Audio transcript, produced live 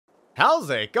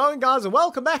How's it going, guys, and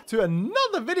welcome back to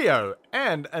another video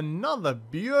and another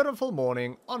beautiful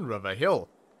morning on River Hill.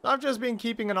 I've just been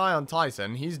keeping an eye on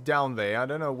Tyson. He's down there. I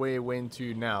don't know where he went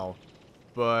to now,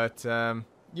 but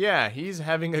yeah, he's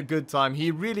having a good time.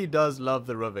 He really does love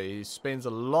the river. He spends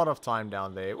a lot of time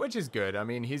down there, which is good. I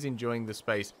mean, he's enjoying the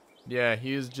space. Yeah,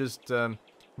 he is just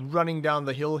running down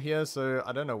the hill here, so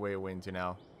I don't know where he went to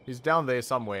now. He's down there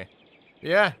somewhere.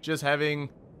 Yeah, just having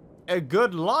a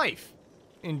good life.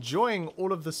 Enjoying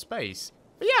all of the space.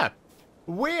 But yeah,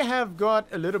 we have got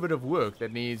a little bit of work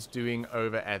that needs doing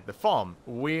over at the farm.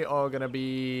 We are going to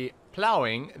be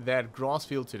plowing that grass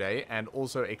field today and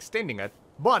also extending it.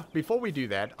 But before we do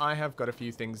that, I have got a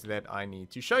few things that I need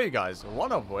to show you guys.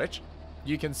 One of which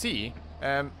you can see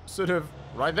sort of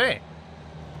right there.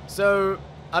 So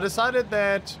I decided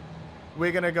that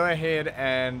we're going to go ahead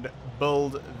and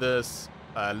build this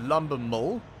lumber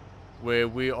mill, where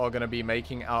we are going to be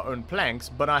making our own planks,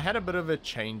 but I had a bit of a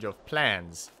change of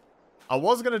plans. I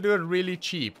was going to do it really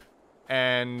cheap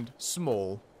and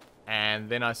small, and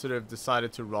then I sort of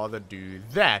decided to rather do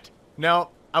that.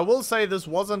 Now, I will say this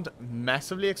wasn't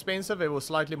massively expensive. It was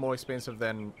slightly more expensive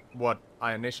than what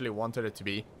I initially wanted it to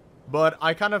be, but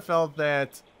I kind of felt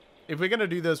that if we're going to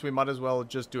do this, we might as well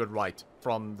just do it right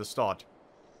from the start.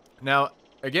 Now,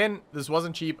 again, this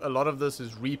wasn't cheap. A lot of this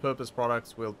is repurposed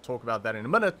products. We'll talk about that in a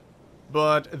minute.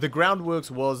 But the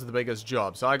groundworks was the biggest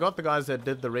job. So I got the guys that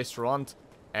did the restaurant,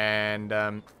 and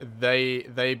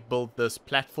they built this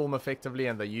platform effectively,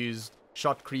 and they used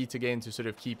shotcrete again to sort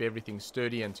of keep everything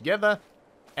sturdy and together.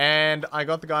 And I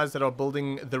got the guys that are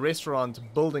building the restaurant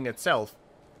building itself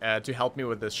to help me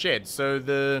with this shed. So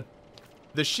the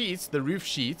sheets, the roof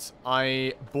sheets,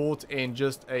 I bought in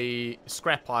just a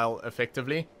scrap pile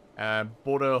effectively.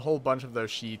 Bought a whole bunch of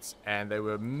those sheets, and they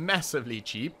were massively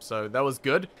cheap, so that was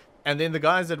good. And then the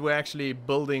guys that were actually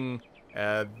building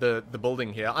the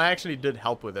building here, I actually did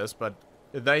help with this, but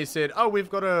they said, "Oh, we've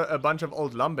got a bunch of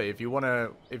old lumber if you wanna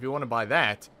buy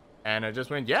that." And I just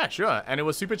went, "Yeah, sure." And it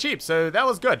was super cheap, so that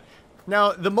was good.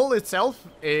 Now the mill itself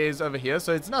is over here,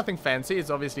 so it's nothing fancy. It's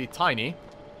obviously tiny,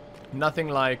 nothing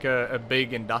like a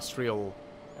big industrial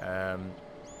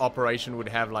operation would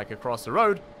have like across the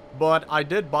road. But I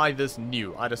did buy this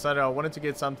new. I decided I wanted to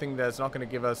get something that's not going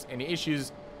to give us any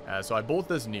issues. So I bought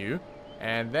this new,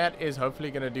 and that is hopefully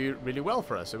going to do really well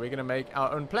for us. So we're going to make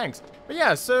our own planks. But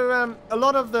yeah, so a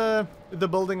lot of the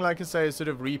building, like I say, is sort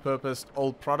of repurposed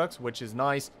old products, which is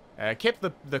nice. Kept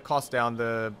the cost down.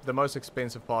 The most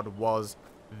expensive part was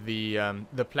the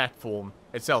platform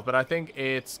itself. But I think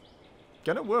it's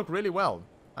going to work really well.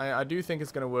 I do think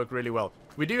it's going to work really well.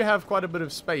 We do have quite a bit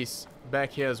of space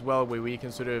back here as well, where we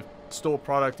can sort of store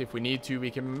product if we need to. We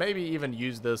can maybe even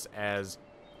use this as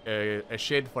a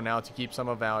shed for now to keep some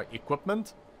of our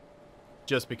equipment,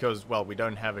 just because, well, we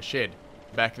don't have a shed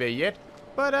back there yet.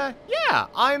 But yeah,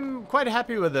 I'm quite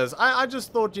happy with this. I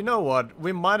just thought, you know what,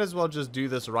 we might as well just do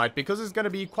this right, because it's going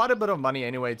to be quite a bit of money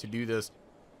anyway to do this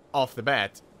off the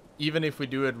bat, even if we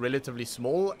do it relatively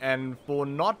small. And for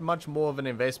not much more of an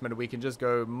investment, we can just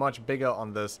go much bigger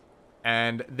on this,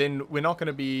 and then we're not going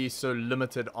to be so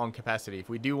limited on capacity. If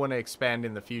we do want to expand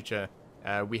in the future,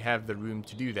 we have the room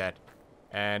to do that.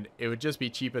 And it would just be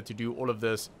cheaper to do all of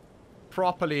this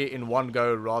properly in one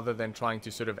go, rather than trying to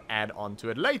sort of add on to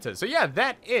it later. So yeah,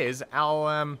 that is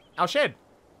our shed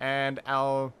and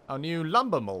our new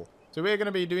lumber mill. So we're going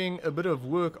to be doing a bit of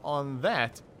work on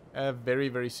that very,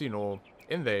 very soon, or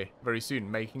in there very soon,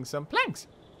 making some planks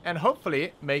and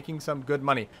hopefully making some good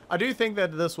money. I do think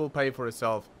that this will pay for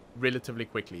itself relatively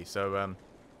quickly. So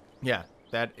yeah,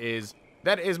 that is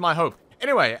my hope.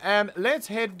 Anyway, let's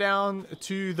head down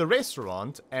to the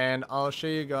restaurant, and I'll show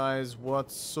you guys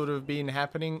what's sort of been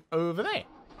happening over there.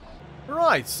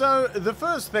 Right, so the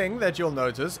first thing that you'll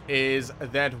notice is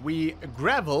that we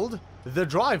gravelled the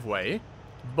driveway,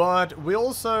 but we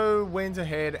also went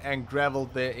ahead and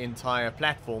gravelled the entire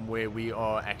platform where we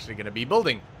are actually going to be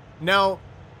building. Now,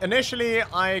 initially,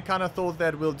 I kind of thought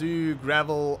that we'll do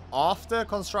gravel after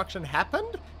construction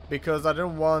happened, because I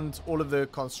didn't want all of the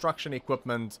construction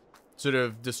equipment sort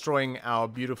of destroying our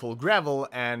beautiful gravel,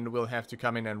 and we'll have to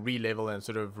come in and re-level and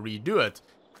sort of redo it.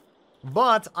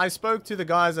 But I spoke to the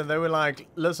guys, and they were like,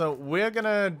 "Listen, we're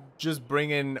gonna just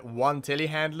bring in one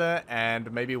telehandler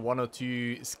and maybe one or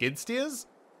two skid steers,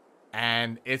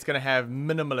 and it's gonna have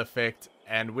minimal effect,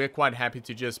 and we're quite happy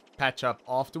to just patch up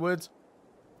afterwards.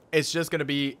 It's just gonna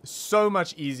be so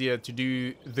much easier to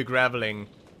do the graveling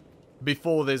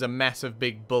before there's a massive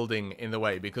big building in the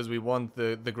way, because we want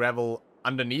the gravel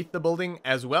underneath the building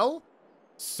as well.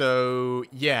 So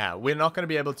yeah, we're not going to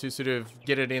be able to sort of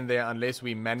get it in there unless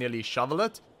we manually shovel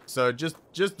it. So just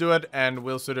do it, and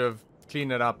we'll sort of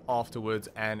clean it up afterwards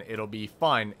and it'll be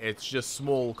fine. It's just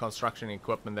small construction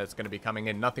equipment that's going to be coming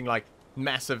in. Nothing like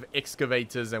massive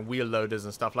excavators and wheel loaders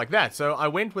and stuff like that. So I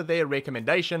went with their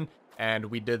recommendation and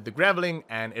we did the graveling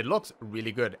and it looks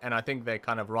really good. And I think they're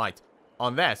kind of right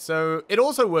on that. So it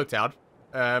also worked out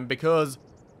because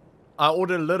I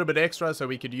ordered a little bit extra so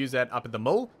we could use that up at the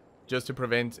mill just to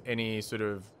prevent any sort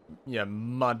of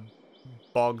mud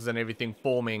bogs and everything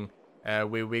forming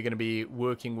where we're going to be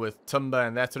working with timber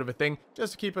and that sort of a thing,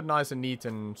 just to keep it nice and neat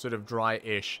and sort of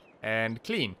dry-ish and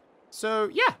clean. So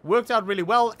yeah, worked out really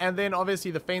well. And then obviously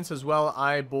the fence as well,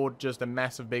 I bought just a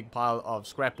massive big pile of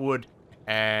scrap wood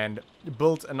and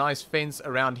built a nice fence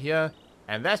around here.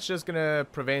 And that's just going to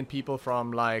prevent people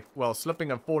from, like, well,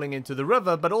 slipping and falling into the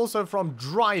river, but also from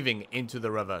driving into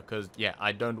the river. Because, yeah,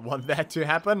 I don't want that to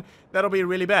happen. That'll be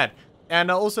really bad.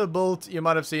 And I also built, you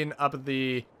might have seen up at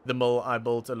the mill, I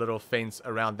built a little fence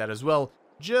around that as well.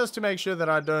 Just to make sure that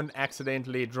I don't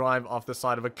accidentally drive off the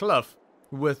side of a cliff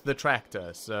with the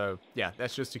tractor. So, yeah,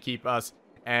 that's just to keep us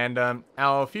and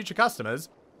our future customers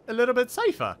a little bit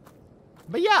safer.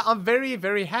 But yeah, I'm very,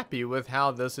 very happy with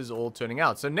how this is all turning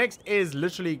out. So next is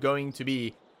literally going to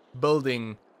be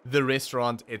building the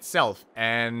restaurant itself.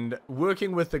 And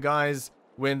working with the guys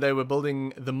when they were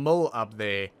building the mill up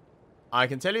there, I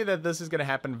can tell you that this is going to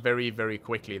happen very, very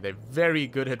quickly. They're very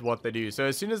good at what they do. So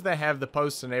as soon as they have the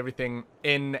posts and everything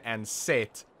in and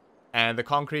set, and the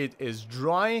concrete is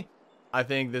dry, I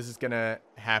think this is going to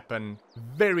happen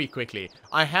very quickly.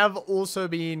 I have also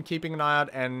been keeping an eye out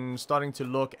and starting to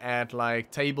look at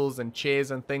like tables and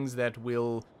chairs and things that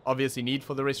we'll obviously need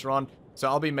for the restaurant. So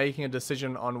I'll be making a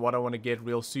decision on what I want to get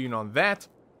real soon on that.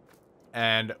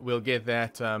 And we'll get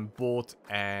that bought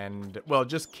and, well,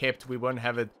 just kept. We won't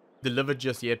have it delivered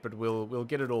just yet, but we'll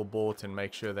get it all bought and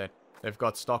make sure that they've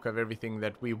got stock of everything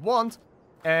that we want.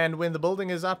 And when the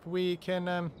building is up, we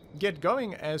can get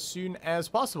going as soon as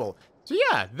possible. So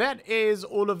yeah, that is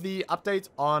all of the updates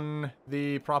on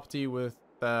the property with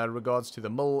regards to the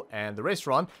mill and the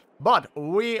restaurant. But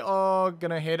we are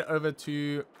going to head over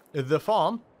to the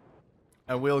farm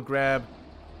and we'll grab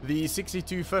the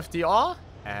 6250R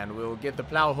and we'll get the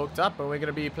plow hooked up and we're going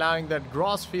to be plowing that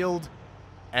grass field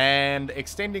and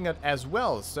extending it as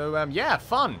well. So yeah,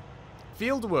 fun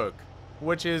field work,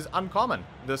 which is uncommon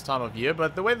this time of year,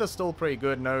 but the weather's still pretty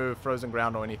good, no frozen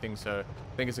ground or anything, so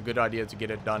I think it's a good idea to get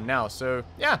it done now. So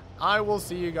yeah, I will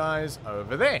see you guys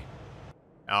over there.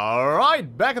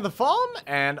 Alright, back at the farm,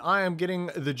 and I am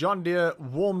getting the John Deere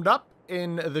warmed up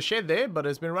in the shed there, but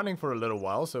it's been running for a little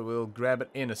while, so we'll grab it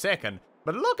in a second.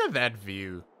 But look at that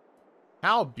view.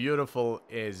 How beautiful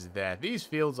is that? These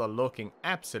fields are looking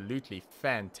absolutely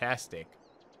fantastic.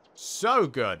 So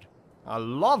good. I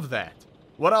love that.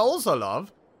 What I also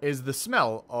love is the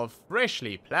smell of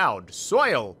freshly plowed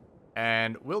soil.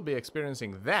 And we'll be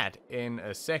experiencing that in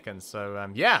a second. So,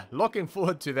 yeah, looking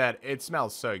forward to that. It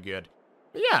smells so good.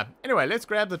 But yeah, anyway, let's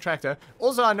grab the tractor.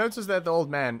 Also, I noticed that the old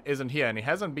man isn't here, and he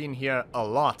hasn't been here a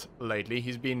lot lately.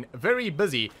 He's been very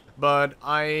busy, but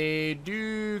I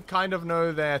do kind of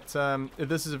know that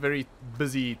this is a very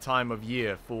busy time of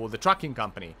year for the trucking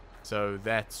company. So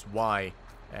that's why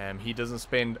he doesn't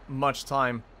spend much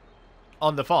time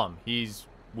on the farm. He's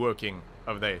working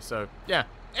over there. So yeah,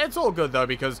 it's all good though,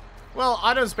 because, well,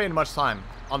 I don't spend much time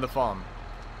on the farm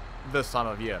this time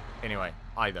of year anyway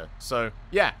either. So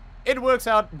yeah, it works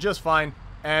out just fine,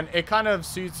 and it kind of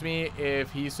suits me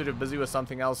if he's sort of busy with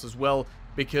something else as well,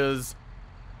 because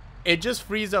it just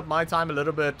frees up my time a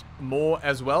little bit more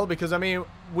as well. Because I mean,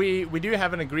 we do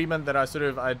have an agreement that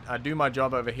I do my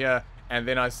job over here, and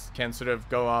then I can sort of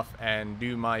go off and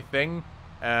do my thing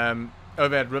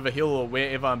over at River Hill or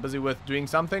wherever I'm busy with doing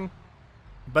something.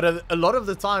 But a lot of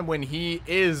the time when he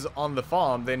is on the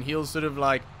farm, then he'll sort of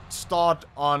like start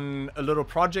on a little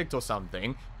project or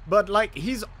something, but like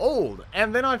he's old,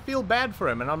 and then I feel bad for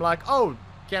him, and I'm like, oh,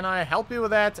 can I help you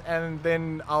with that? And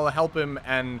then I'll help him,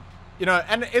 and you know,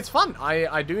 and it's fun.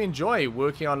 I do enjoy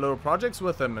working on little projects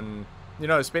with him, and you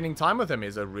know, spending time with him.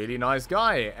 Is a really nice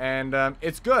guy, and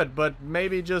it's good, but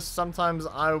maybe just sometimes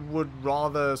I would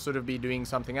rather sort of be doing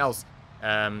something else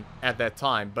at that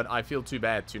time, but I feel too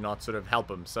bad to not sort of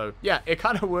help him. So yeah, it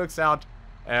kind of works out.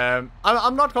 I'm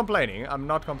not complaining. I'm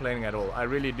not complaining at all. I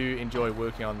really do enjoy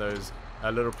working on those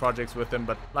little projects with him,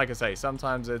 but like I say,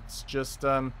 sometimes it's just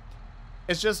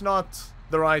not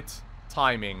the right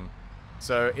timing.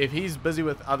 So if he's busy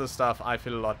with other stuff, I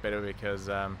feel a lot better, because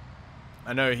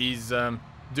I know he's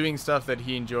doing stuff that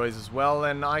he enjoys as well,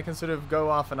 and I can sort of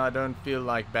go off and I don't feel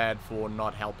like bad for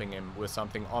not helping him with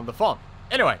something on the farm.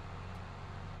 Anyway,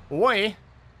 we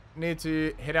need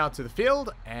to head out to the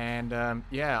field, and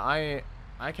yeah,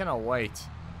 I cannot wait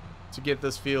to get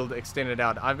this field extended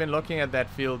out. I've been looking at that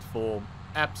field for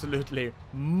absolutely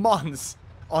months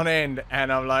on end,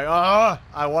 and I'm like, oh,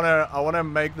 I wanna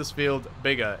make this field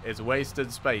bigger. It's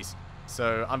wasted space.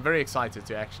 So I'm very excited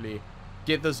to actually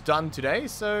get this done today.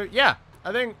 So yeah,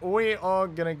 I think we are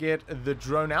gonna get the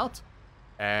drone out,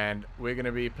 and we're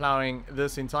gonna be plowing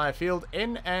this entire field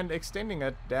in and extending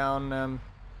it down a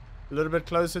little bit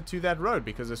closer to that road,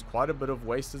 because there's quite a bit of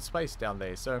wasted space down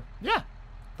there. So yeah,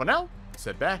 for now,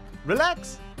 sit back,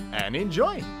 relax, and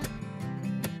enjoy.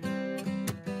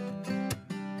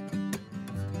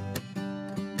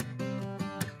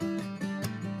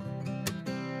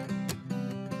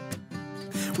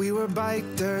 We were bike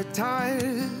dirt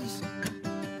tires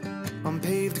on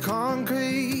paved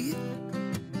concrete,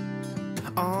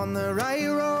 on the right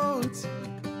roads,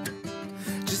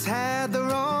 just had the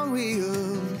wrong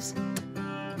wheels.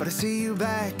 But I see you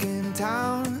back in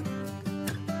town,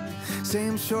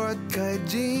 same shortcut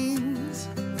jeans,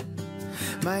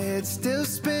 my head still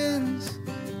spins,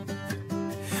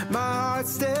 my heart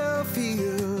still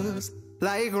feels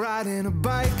like riding a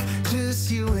bike, just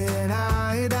you and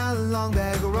I, down a long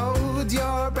back road,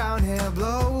 your brown hair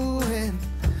blowing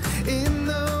in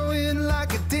the wind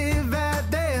like it did that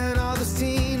day, and all those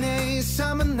teenage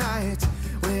summer nights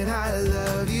when I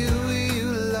love you,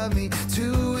 you love me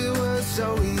too. It was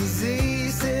so easy,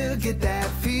 still get that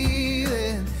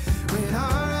feeling when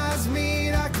our eyes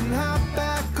meet. I can hop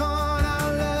back on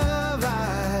our love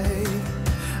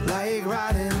like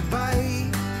riding a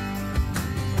bike,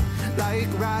 like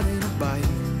riding a bike.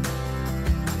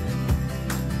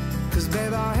 Cause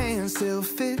babe, our hands still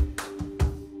fit,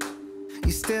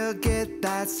 you still get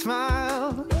that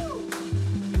smile,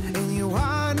 and your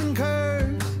winding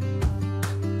curves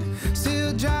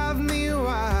still drive me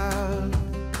wild,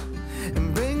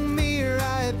 and bring me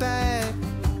right back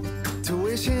to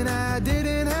wishing I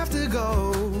didn't have to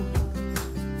go,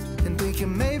 and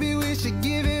thinking maybe we should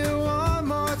give it one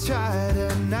more try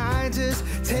tonight. Just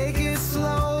take it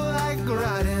slow like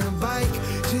riding a bike,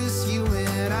 just you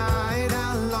and I,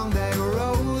 down a long back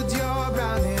road, your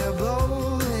brown hair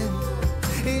blowing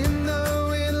in the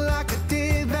wind like I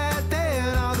did that day,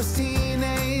 and all those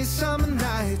teenage summer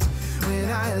nights when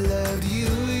I loved you,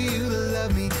 you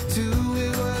loved me too.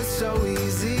 It was so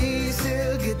easy,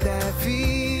 still get that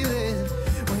feeling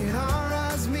when our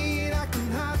eyes meet. I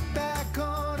can hop back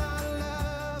on our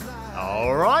love line.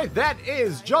 Alright, that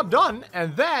is job done,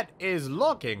 and that is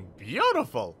looking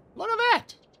beautiful. Look at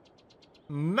that.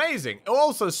 Amazing. It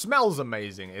also smells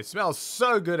amazing. It smells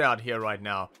so good out here right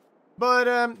now. But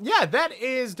yeah, that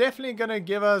is definitely going to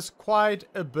give us quite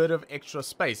a bit of extra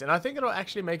space, and I think it'll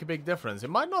actually make a big difference. It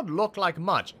might not look like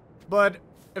much, but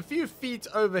a few feet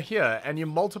over here, and you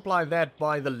multiply that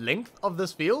by the length of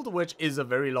this field, which is a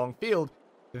very long field,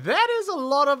 that is a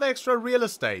lot of extra real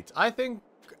estate. I think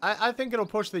it'll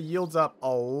push the yields up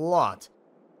a lot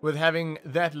with having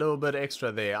that little bit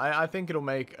extra there. I think it'll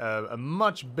make a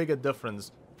much bigger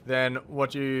difference than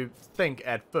what you think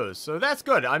at first. So that's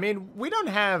good. I mean, we don't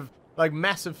have like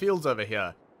massive fields over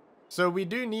here, so we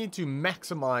do need to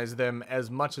maximize them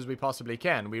as much as we possibly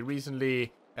can. We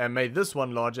recently made this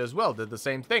one larger as well, did the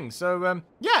same thing. So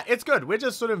yeah, it's good. We're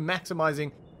just sort of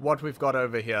maximizing what we've got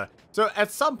over here. So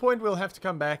at some point we'll have to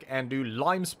come back and do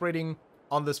lime spreading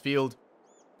on this field,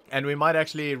 and we might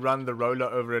actually run the roller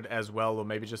over it as well, or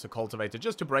maybe just a cultivator,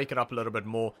 just to break it up a little bit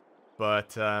more.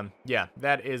 But yeah,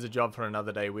 that is a job for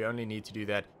another day. We only need to do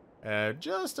that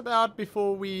just about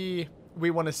before we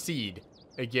want to seed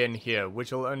again here,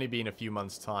 which will only be in a few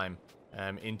months' time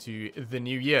into the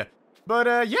new year.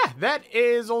 But yeah, that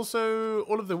is also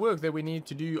all of the work that we need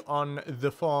to do on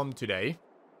the farm today.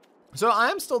 So I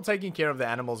am still taking care of the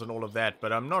animals and all of that,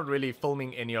 but I'm not really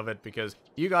filming any of it because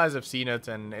you guys have seen it,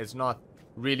 and it's not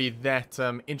really that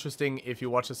interesting if you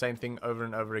watch the same thing over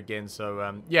and over again.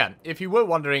 So yeah, if you were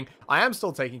wondering, I am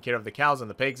still taking care of the cows and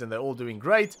the pigs, and they're all doing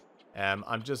great.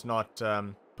 I'm just not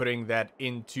putting that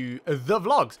into the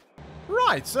vlogs.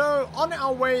 Right, so on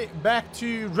our way back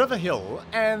to River Hill,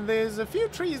 and there's a few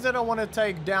trees that I want to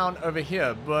take down over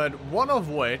here, but one of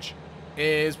which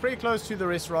is pretty close to the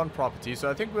restaurant property, so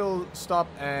I think we'll stop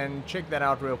and check that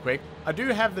out real quick. I do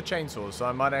have the chainsaw, so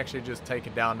I might actually just take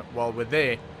it down while we're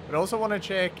there, but I also want to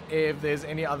check if there's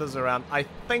any others around. I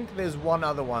think there's one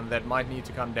other one that might need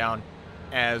to come down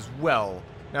as well.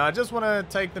 Now, I just want to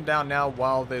take them down now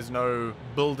while there's no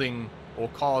building or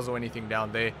cars or anything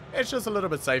down there. It's just a little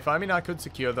bit safer. I mean, I could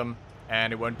secure them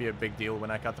and it won't be a big deal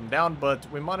when I cut them down, but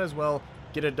we might as well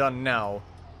get it done now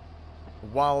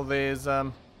while there's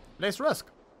less risk.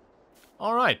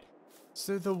 Alright,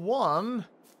 so the one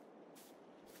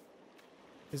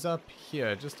is up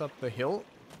here, just up the hill.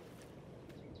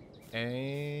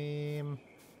 Oh,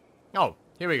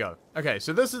 here we go. Okay,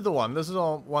 so this is the one. This is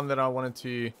the one that I wanted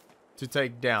to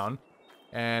take down.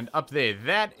 And up there,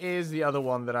 that is the other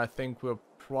one that I think we'll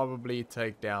probably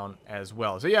take down as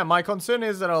well. So yeah, my concern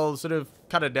is that I'll sort of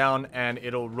cut it down and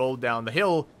it'll roll down the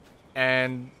hill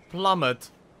and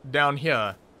plummet down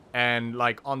here and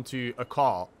like onto a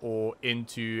car or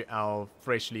into our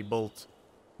freshly built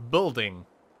building.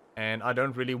 And I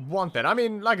don't really want that. I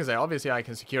mean, like I say, obviously I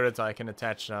can secure it. I can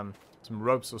attach some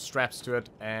ropes or straps to it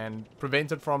and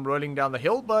prevent it from rolling down the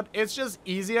hill, but it's just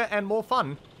easier and more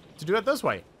fun to do it this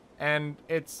way. And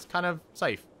it's kind of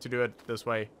safe to do it this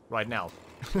way right now.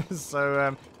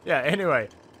 So, yeah, anyway,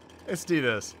 let's do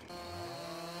this.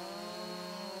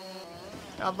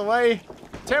 Out the way.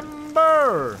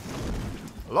 Timber!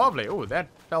 Lovely. Oh, that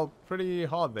felt pretty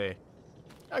hard there.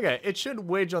 Okay, it should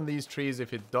wedge on these trees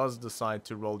if it does decide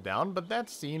to roll down, but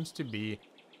that seems to be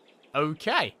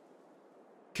okay.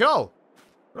 Cool.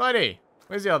 Righty.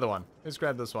 Where's the other one? Let's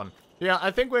grab this one. Yeah, I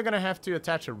think we're going to have to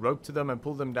attach a rope to them and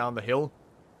pull them down the hill.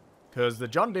 Because the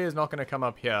John Deere is not going to come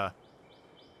up here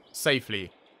safely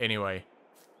anyway.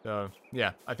 So,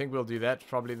 yeah, I think we'll do that.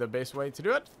 Probably the best way to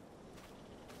do it.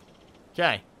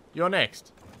 Okay, you're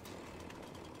next.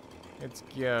 Let's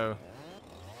go.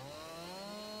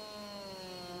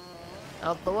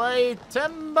 Out the way,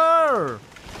 timber!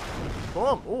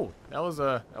 Boom. Oh, that was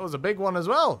a big one as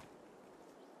well.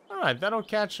 Alright, that'll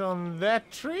catch on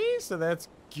that tree, so that's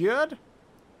good.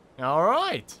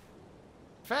 Alright.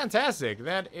 Fantastic.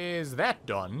 That is that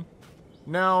done.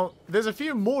 Now, there's a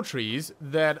few more trees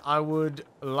that I would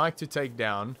like to take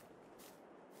down.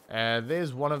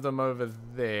 There's one of them over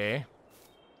there.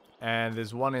 And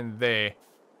there's one in there.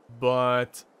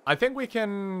 But I think we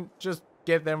can just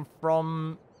get them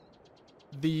from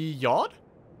the yard.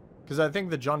 Because I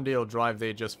think the John Deere will drive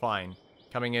there just fine.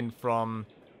 Coming in from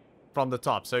the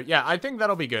top. So, yeah, I think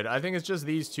that'll be good. I think it's just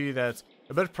these two that's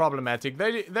a bit problematic.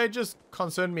 They just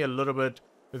concern me a little bit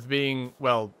with being,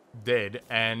 well, dead.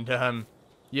 And,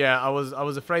 yeah, I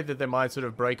was afraid that they might sort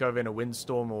of break over in a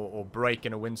windstorm or break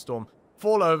in a windstorm,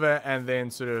 fall over, and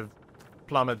then sort of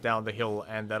plummet down the hill,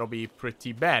 and that'll be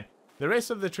pretty bad. The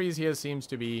rest of the trees here seems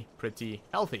to be pretty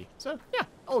healthy. So, yeah,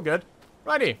 all good.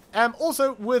 Righty.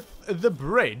 Also, with the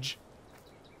bridge,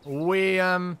 we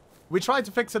tried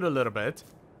to fix it a little bit,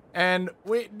 and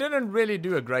we didn't really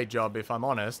do a great job, if I'm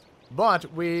honest.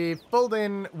 But we filled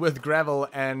in with gravel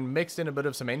and mixed in a bit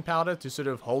of cement powder to sort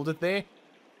of hold it there.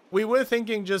 We were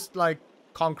thinking just like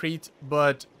concrete,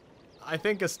 but I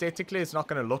think aesthetically it's not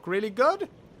going to look really good.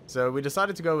 So we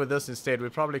decided to go with this instead. We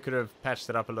probably could have patched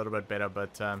it up a little bit better,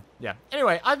 but yeah.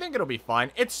 Anyway, I think it'll be fine.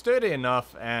 It's sturdy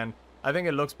enough, and I think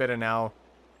it looks better now.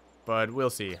 But we'll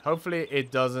see. Hopefully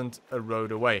it doesn't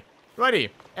erode away. Righty,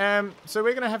 so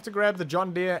we're going to have to grab the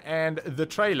John Deere and the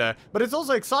trailer, but it's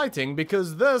also exciting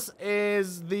because this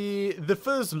is the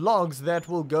first logs that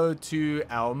will go to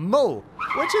our mill,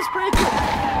 which is pretty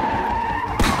cool.